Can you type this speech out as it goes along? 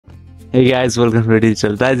Hey guys, welcome to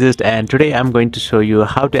Digital Digest, and today I'm going to show you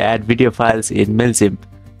how to add video files in Mailchimp.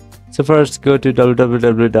 So first go to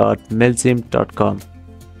www.mailchimp.com.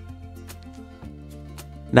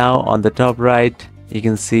 Now on the top right you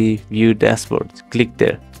can see view dashboards. Click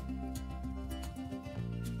there.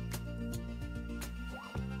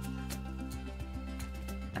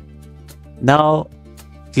 Now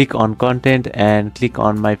click on content and click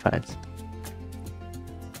on my files.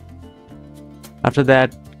 After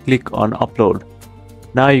that click on upload.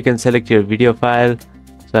 Now you can select your video file.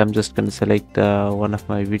 So I'm just going to select one of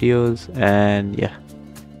my videos, and yeah,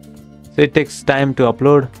 so it takes time to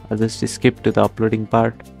upload. I'll just skip to the uploading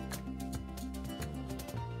part.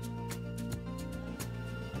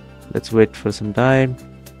 Let's wait for some time.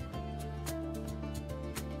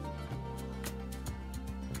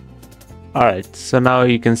 Alright, so now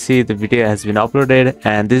you can see the video has been uploaded,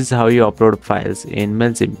 and this is how you upload files in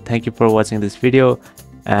Mailchimp. Thank you for watching this video,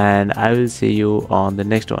 and I will see you on the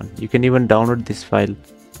next one. You can even download this file